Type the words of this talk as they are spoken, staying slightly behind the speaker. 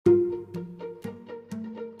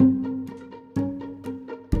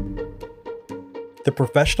The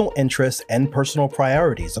professional interests and personal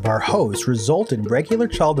priorities of our hosts result in regular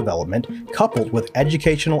child development coupled with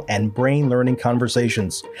educational and brain learning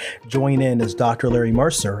conversations. Join in as Dr. Larry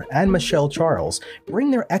Mercer and Michelle Charles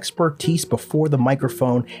bring their expertise before the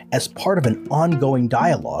microphone as part of an ongoing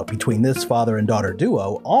dialogue between this father and daughter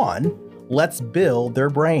duo on Let's Build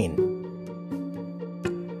Their Brain.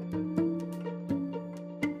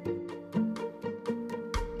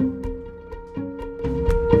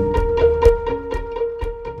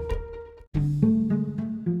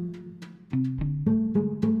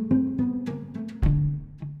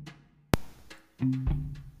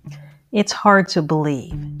 It's hard to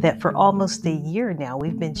believe that for almost a year now,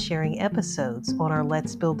 we've been sharing episodes on our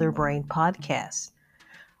Let's Build Their Brain podcast.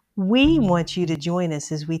 We want you to join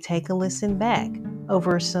us as we take a listen back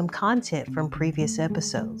over some content from previous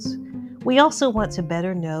episodes. We also want to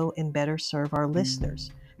better know and better serve our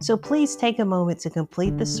listeners. So please take a moment to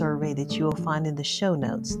complete the survey that you will find in the show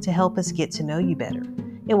notes to help us get to know you better.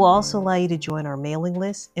 It will also allow you to join our mailing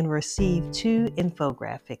list and receive 2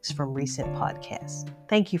 infographics from recent podcasts.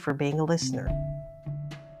 Thank you for being a listener.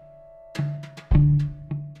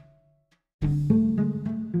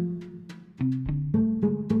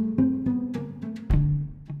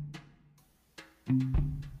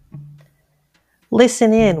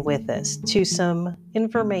 Listen in with us to some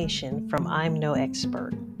information from I'm No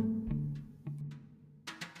Expert.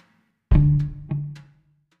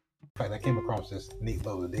 I came across this neat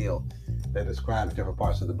little deal that describes different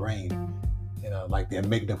parts of the brain. Like the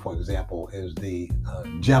amygdala, for example, is the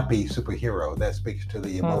jumpy superhero that speaks to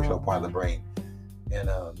the emotional part of the brain. And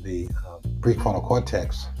the prefrontal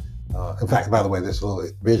cortex, in fact, by the way, this little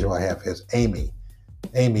visual I have is Amy.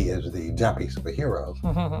 Amy is the jumpy superhero.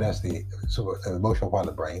 That's the emotional part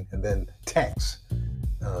of the brain. And then Tex,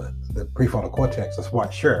 the prefrontal cortex, the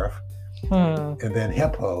smart sheriff. And then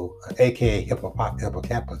Hippo, aka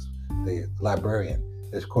hippocampus, the librarian.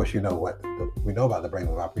 Of course, you know what we know about the brain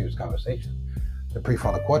with our previous conversation. The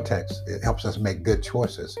prefrontal cortex, it helps us make good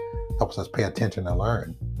choices, helps us pay attention and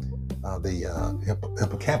learn. The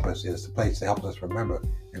hippocampus is the place that helps us remember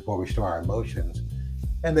and restore our emotions.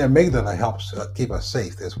 And the amygdala helps keep us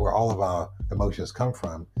safe. That's where all of our emotions come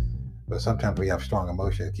from. But sometimes we have strong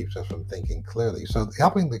emotion. It keeps us from thinking clearly. So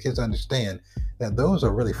helping the kids understand that those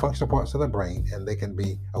are really functional parts of the brain, and they can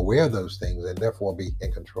be aware of those things and therefore be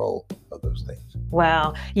in control of those things.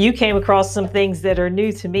 Wow. You came across some things that are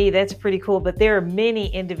new to me. That's pretty cool. But there are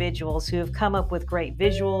many individuals who have come up with great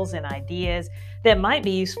visuals and ideas that might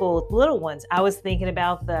be useful with little ones. I was thinking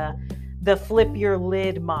about the flip your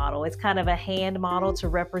lid model. It's kind of a hand model to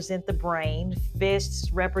represent the brain,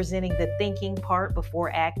 fists representing the thinking part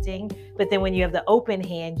before acting. But then when you have the open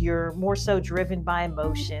hand, you're more so driven by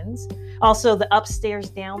emotions. Also, the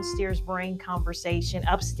upstairs, downstairs brain conversation.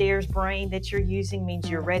 Upstairs brain that you're using means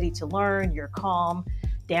you're ready to learn, you're calm.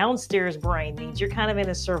 Downstairs brain means you're kind of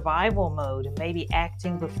in a survival mode and maybe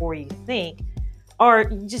acting before you think.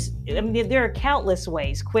 Or there are countless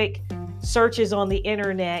ways. Quick searches on the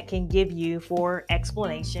internet can give you for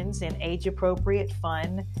explanations in age-appropriate,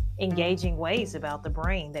 fun, engaging ways about the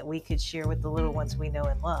brain that we could share with the little ones we know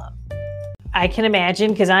and love. I can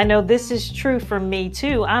imagine, because I know this is true for me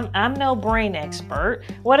too. I'm no brain expert.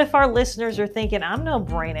 What if our listeners are thinking, I'm no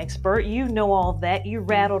brain expert. You know all that. You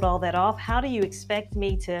rattled all that off. How do you expect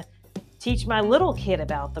me to teach my little kid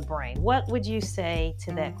about the brain? What would you say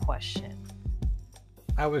to that question?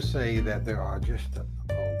 I would say that there are just a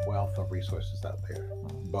wealth of resources out there,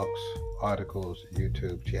 books, articles,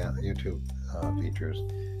 YouTube features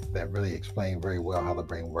that really explain very well how the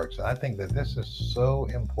brain works. And I think that this is so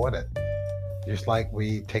important. Just like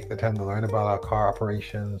we take the time to learn about our car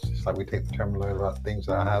operations, just like we take the time to learn about things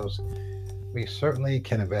in our house, we certainly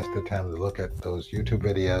can invest the time to look at those YouTube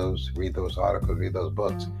videos, read those articles, read those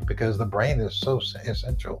books, because the brain is so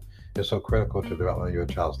essential. It's so critical to the development of your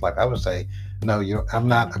child's life. I would say, no, I'm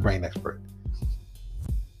not a brain expert.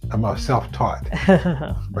 I'm a self-taught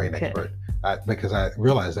brain expert because I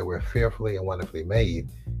realize that we're fearfully and wonderfully made.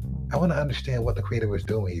 I want to understand what the Creator was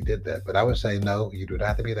doing when He did that. But I would say, no, you do not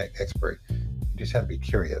have to be that expert. You just have to be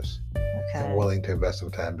curious and willing to invest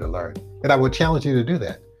some time to learn. And I would challenge you to do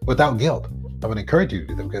that without guilt. I would encourage you to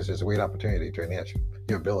do that because it's a great opportunity to enhance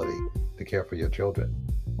your ability to care for your children.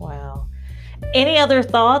 Wow. Any other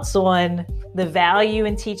thoughts on the value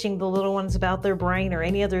in teaching the little ones about their brain, or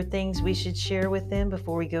any other things we should share with them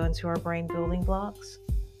before we go into our brain building blocks?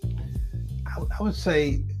 I would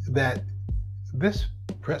say that this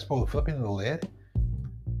principle of flipping the lid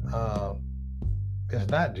is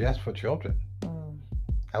not just for children.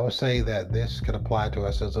 I would say that this could apply to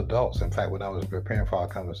us as adults. In fact, when I was preparing for our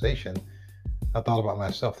conversation, I thought about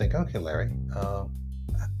myself, think, okay, Larry,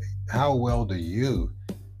 how well do you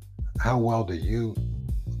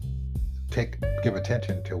give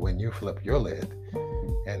attention to when you flip your lid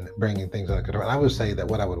and bringing things under control? And I would say that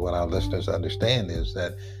what I would want our listeners to understand is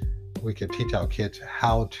that we can teach our kids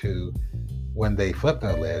how to, when they flip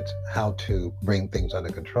their lids, how to bring things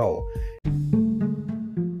under control.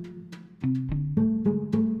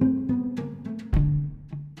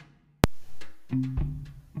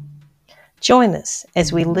 Join us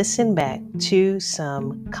as we listen back to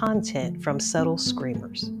some content from Subtle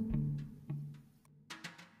Screamers.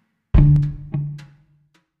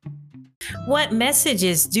 What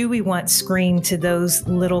messages do we want screamed to those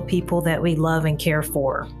little people that we love and care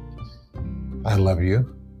for? I love you.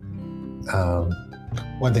 One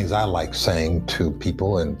of the things I like saying to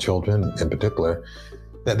people and children in particular,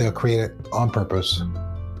 that they're created on purpose,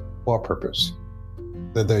 for a purpose,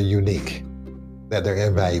 that they're unique, that they're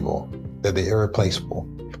invaluable, that they're irreplaceable.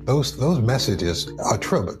 Those messages are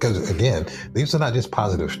true because, again, these are not just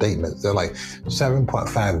positive statements. They're like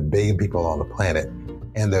 7.5 billion people on the planet.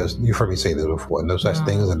 And you've heard me say this before, no such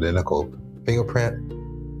thing as an identical fingerprint,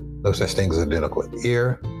 no such thing as an identical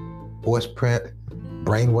ear, voice print,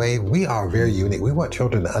 brainwave. We are very unique. We want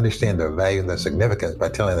children to understand their value and their significance by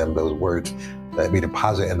telling them those words that be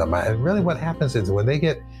deposited in their mind. And really what happens is when they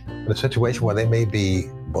get in a situation where they may be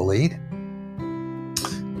bullied,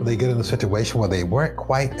 when they get in a situation where they weren't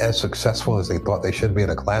quite as successful as they thought they should be in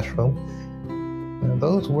a classroom,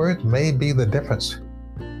 those words may be the difference.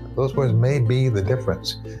 Those words may be the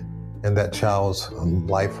difference in that child's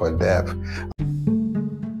life or death.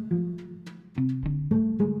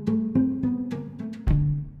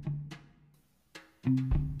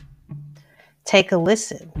 Take a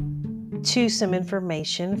listen to some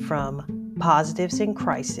information from Positives in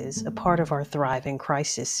Crisis, a part of our Thrive in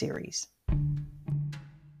Crisis series.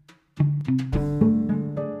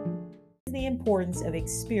 The importance of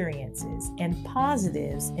experiences and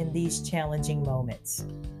positives in these challenging moments.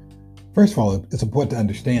 First of all, it's important to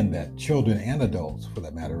understand that children and adults, for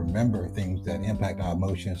that matter, remember things that impact our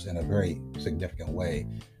emotions in a very significant way.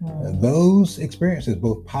 Those experiences,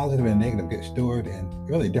 both positive and negative, get stored in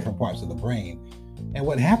really different parts of the brain. And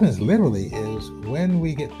what happens literally is when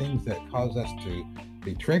we get things that cause us to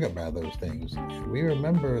be triggered by those things, we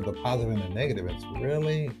remember the positive and the negative. It's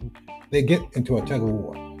really, they get into a tug of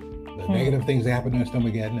war. The negative things that happen during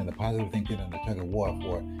Snowmageddon and the positive things get in the tug of war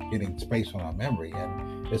for getting space on our memory.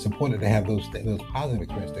 And it's important to have those positive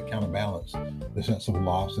experiences to counterbalance the sense of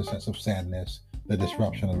loss, the sense of sadness, the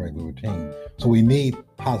disruption of the regular routine. So we need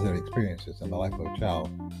positive experiences in the life of a child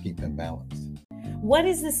to keep them balanced. What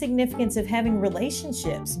is the significance of having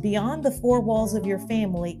relationships beyond the four walls of your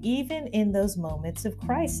family, even in those moments of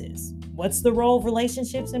crisis? What's the role of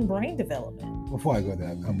relationships in brain development? Before I go there,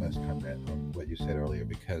 I must comment on what you said earlier,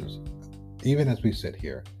 because even as we sit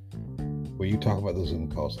here, when you talk about those Zoom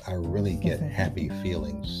calls, I really get happy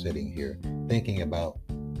feelings sitting here thinking about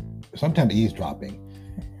sometimes eavesdropping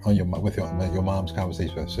on your mom's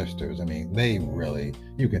conversation with her sisters. I mean, they really,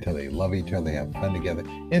 you can tell they love each other, they have fun together.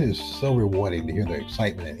 It is so rewarding to hear their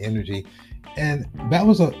excitement and energy. And that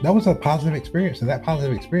was a positive experience. And that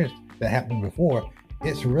positive experience that happened before,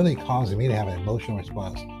 it's really causing me to have an emotional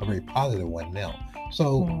response, a very positive one now.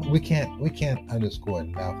 So we can't underscore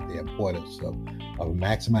enough the importance of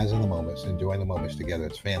maximizing the moments, enjoying the moments together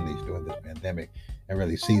as families during this pandemic, and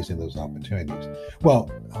really seizing those opportunities. Well,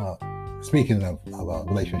 speaking of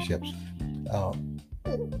relationships,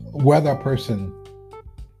 whether a person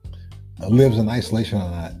lives in isolation or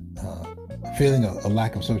not, feeling a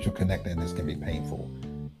lack of social connectedness can be painful.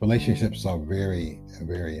 Relationships are very,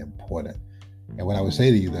 very important. And what I would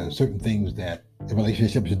say to you, there are certain things that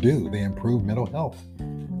relationships do. They improve mental health.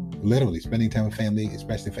 Literally, spending time with family,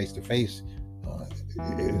 especially face-to-face,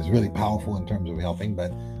 is really powerful in terms of helping.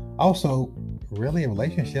 But also, really,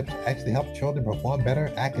 relationships actually help children perform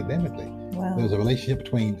better academically. Wow. There's a relationship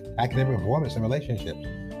between academic performance and relationships.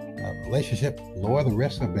 Relationships lower the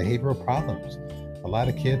risk of behavioral problems. A lot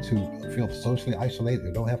of kids who feel socially isolated,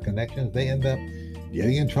 who don't have connections, they end up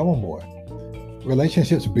getting in trouble more.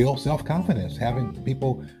 Relationships build self-confidence. Having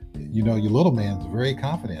people, your little man's very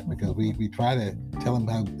confident because we try to tell him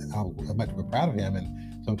how much we're proud of him,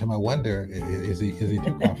 and sometimes I wonder, is he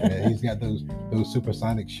too confident? He's got those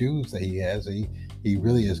supersonic shoes that he has. He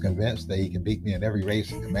really is convinced that he can beat me in every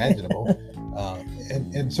race imaginable,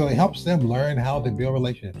 and so it helps them learn how to build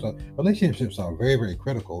relationships. So relationships are very, very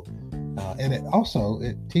critical, and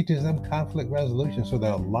it teaches them conflict resolution. So there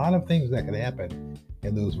are a lot of things that can happen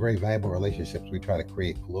in those very valuable relationships we try to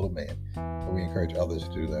create for little man, and we encourage others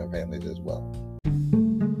to do their families as well.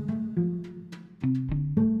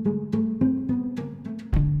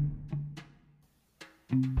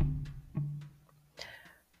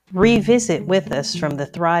 Revisit with us from the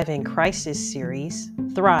Thrive in Crisis series,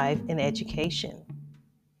 Thrive in Education.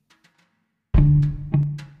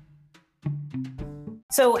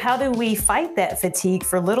 So how do we fight that fatigue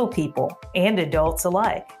for little people and adults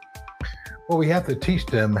alike? Well, we have to teach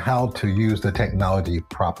them how to use the technology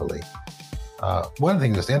properly. One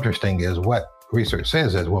thing that's interesting is what research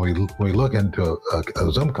says is when we look into a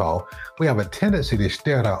Zoom call, we have a tendency to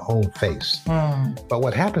stare at our own face. But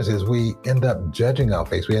what happens is we end up judging our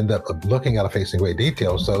face. We end up looking at our face in great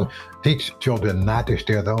detail. So teach children not to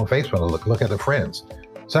stare at their own face when they look at their friends.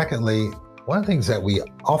 Secondly, one of the things that we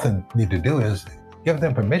often need to do is give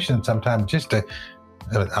them permission sometimes just to,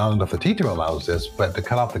 I don't know if the teacher allows this, but to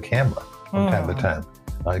cut off the camera from time to time.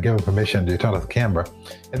 Give them permission to turn off the camera.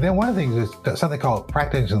 And then one of the things is something called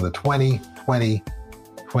practicing the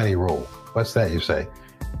 20-20-20 rule. What's that, you say?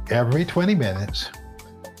 Every 20 minutes,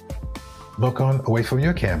 look away from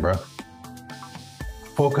your camera,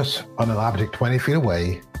 focus on an object 20 feet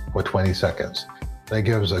away for 20 seconds. That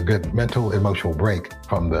gives a good mental, emotional break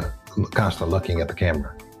from the constant looking at the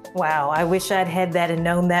camera. Wow, I wish I'd had that and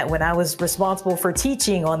known that when I was responsible for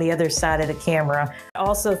teaching on the other side of the camera.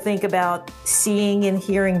 Also think about seeing and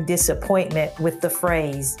hearing disappointment with the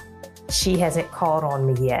phrase, "She hasn't called on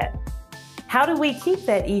me yet." How do we keep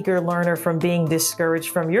that eager learner from being discouraged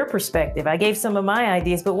from your perspective? I gave some of my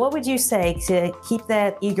ideas, but what would you say to keep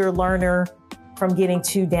that eager learner from getting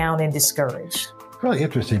too down and discouraged? Really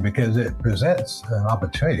interesting because it presents an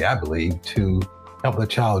opportunity, I believe, to help the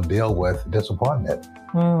child deal with disappointment.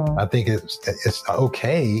 I think it's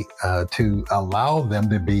okay to allow them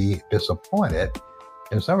to be disappointed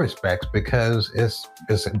in some respects because it's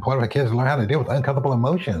important for kids to learn how to deal with uncomfortable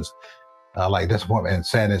emotions like disappointment and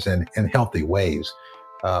sadness in healthy ways.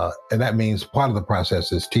 And that means part of the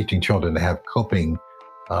process is teaching children to have coping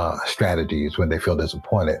strategies when they feel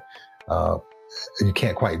disappointed. You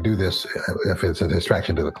can't quite do this if it's a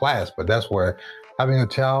distraction to the class, but that's where having a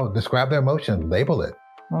child describe their emotion, label it.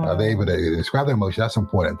 They're able to describe their emotion. That's an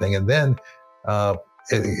important thing. And then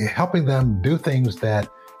helping them do things that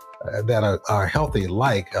are healthy,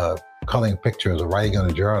 like coloring pictures or writing in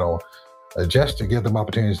a journal, just to give them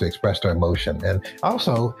opportunities to express their emotion. And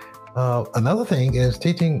also, another thing is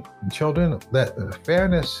teaching children that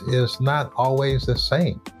fairness is not always the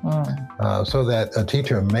same. So that a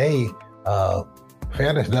teacher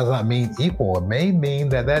fairness does not mean equal. It may mean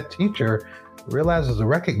that teacher realizes and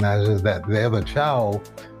recognizes that the other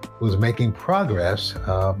child who's making progress.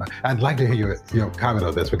 I'd like to hear your comment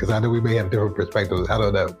on this because I know we may have different perspectives. I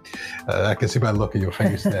don't know. I can see by the look of your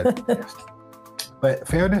face that. But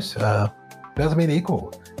fairness doesn't mean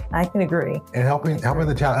equal. I can agree. And helping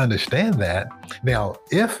the child understand that. Now,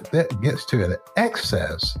 if that gets to an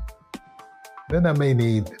excess, then there may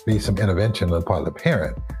need to be some intervention on the part of the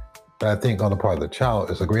parent. But I think on the part of the child,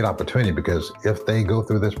 it's a great opportunity because if they go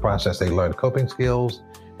through this process, they learn coping skills,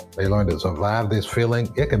 they learn to survive this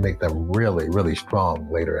feeling, it can make them really, really strong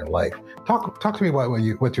later in life. Talk to me about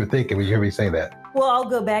what you're thinking when you hear me say that. Well, I'll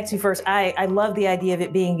go back to first. I love the idea of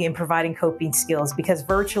it being in providing coping skills because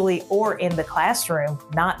virtually or in the classroom,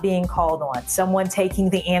 not being called on, someone taking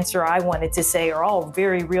the answer I wanted to say are all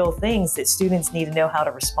very real things that students need to know how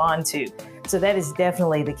to respond to. So that is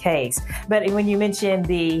definitely the case. But when you mentioned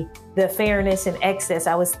the fairness and excess,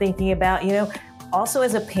 I was thinking about, also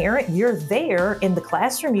as a parent, you're there in the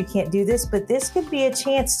classroom. You can't do this, but this could be a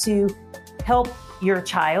chance to help your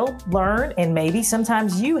child learn. And maybe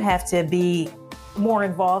sometimes you have to be more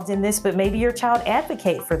involved in this, but maybe your child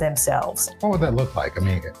advocate for themselves. What would that look like?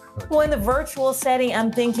 Well, in the virtual setting,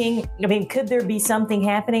 I'm thinking, could there be something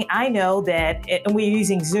happening? I know that we're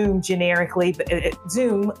using Zoom generically, but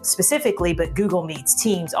Zoom specifically, but Google Meets,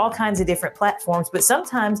 Teams, all kinds of different platforms. But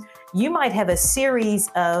sometimes you might have a series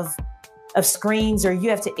of screens or you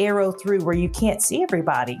have to arrow through where you can't see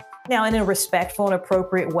everybody. Now, in a respectful and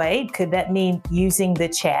appropriate way, could that mean using the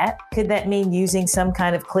chat? Could that mean using some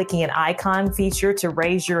kind of clicking an icon feature to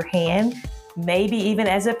raise your hand? Maybe even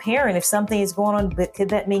as a parent, if something is going on, but could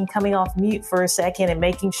that mean coming off mute for a second and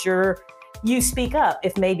making sure you speak up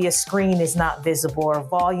if maybe a screen is not visible or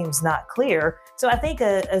volume's not clear? So I think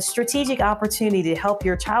a strategic opportunity to help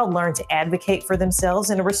your child learn to advocate for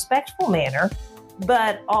themselves in a respectful manner,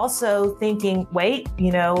 but also thinking, wait,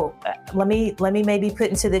 let me maybe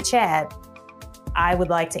put into the chat, I would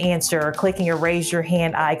like to answer, or clicking a raise your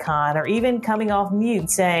hand icon, or even coming off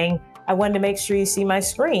mute saying, I wanted to make sure you see my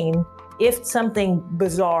screen if something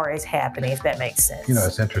bizarre is happening, if that makes sense.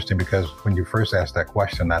 It's interesting because when you first asked that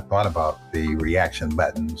question, I thought about the reaction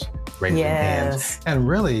buttons, raising hands. And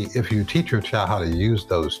really, if you teach your child how to use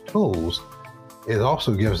those tools, it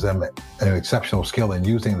also gives them an exceptional skill in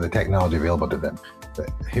using the technology available to them.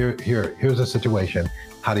 Here's a situation.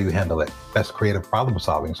 How do you handle it? That's creative problem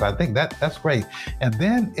solving. So I think that's great. And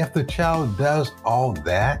then if the child does all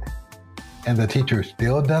that and the teacher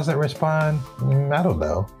still doesn't respond, I don't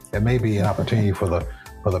know. It may be an opportunity for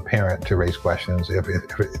the parent to raise questions if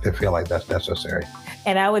they feel like that's necessary.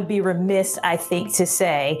 And I would be remiss, I think, to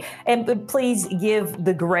say, and please give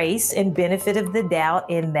the grace and benefit of the doubt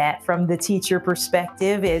in that from the teacher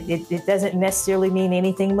perspective. It doesn't necessarily mean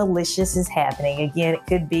anything malicious is happening. Again, it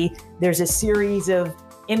could be there's a series of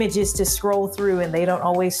images to scroll through and they don't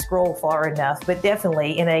always scroll far enough, but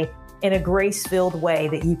definitely in a grace-filled way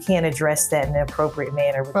that you can address that in an appropriate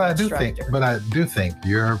manner with the instructor. But I do think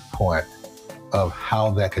your point of how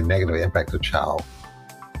that can negatively impact the child,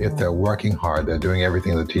 if they're working hard, they're doing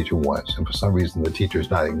everything the teacher wants, and for some reason the teacher is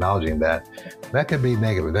not acknowledging that could be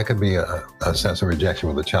negative. That could be a sense of rejection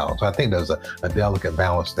with the child. So I think there's a delicate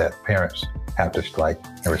balance that parents have to strike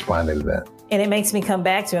in responding to that. And it makes me come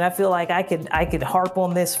back to, and I feel like I could harp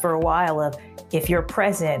on this for a while, of if you're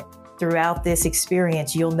present throughout this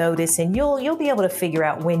experience, you'll notice and you'll be able to figure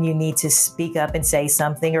out when you need to speak up and say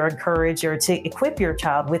something or encourage or to equip your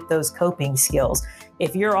child with those coping skills.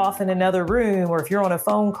 If you're off in another room or if you're on a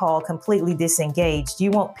phone call completely disengaged, you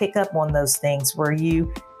won't pick up on those things where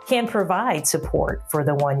you can provide support for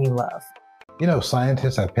the one you love. You know,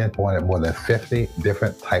 scientists have pinpointed more than 50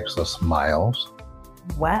 different types of smiles.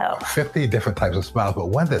 Wow. 50 different types of smiles, but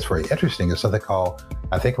one that's very interesting is something called,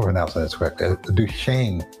 I think I'm pronouncing this correctly, a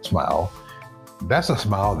Duchenne smile. That's a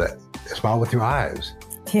smile with your eyes.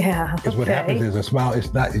 Yeah. Because what happens is a smile,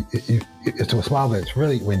 it's a smile that's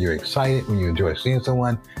really when you're excited, when you enjoy seeing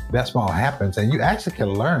someone, that smile happens, and you actually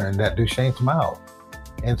can learn that Duchenne smile.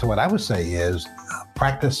 And so what I would say is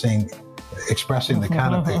practicing expressing the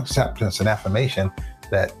kind of acceptance and affirmation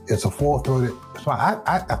that it's a full-throated smile.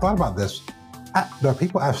 I thought about this. There are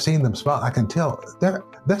people I've seen them smile. I can tell they're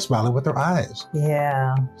smiling with their eyes.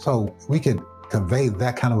 Yeah. So we could convey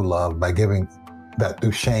that kind of love by giving that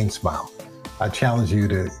Duchenne smile. I challenge you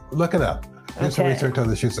to look it up. Do some research on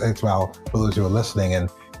the Duchenne smile for those who are listening and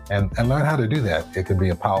learn how to do that. It can be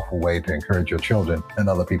a powerful way to encourage your children and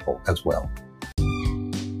other people as well.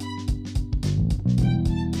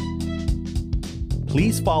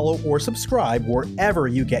 Please follow or subscribe wherever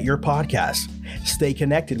you get your podcasts. Stay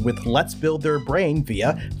connected with Let's Build Their Brain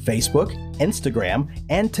via Facebook, Instagram,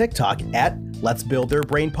 and TikTok at Let's Build Their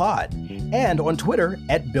Brain Pod, and on Twitter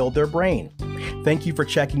at Build Their Brain. Thank you for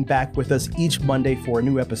checking back with us each Monday for a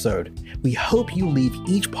new episode. We hope you leave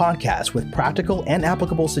each podcast with practical and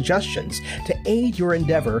applicable suggestions to aid your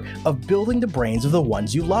endeavor of building the brains of the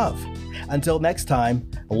ones you love. Until next time,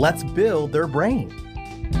 let's build their brain.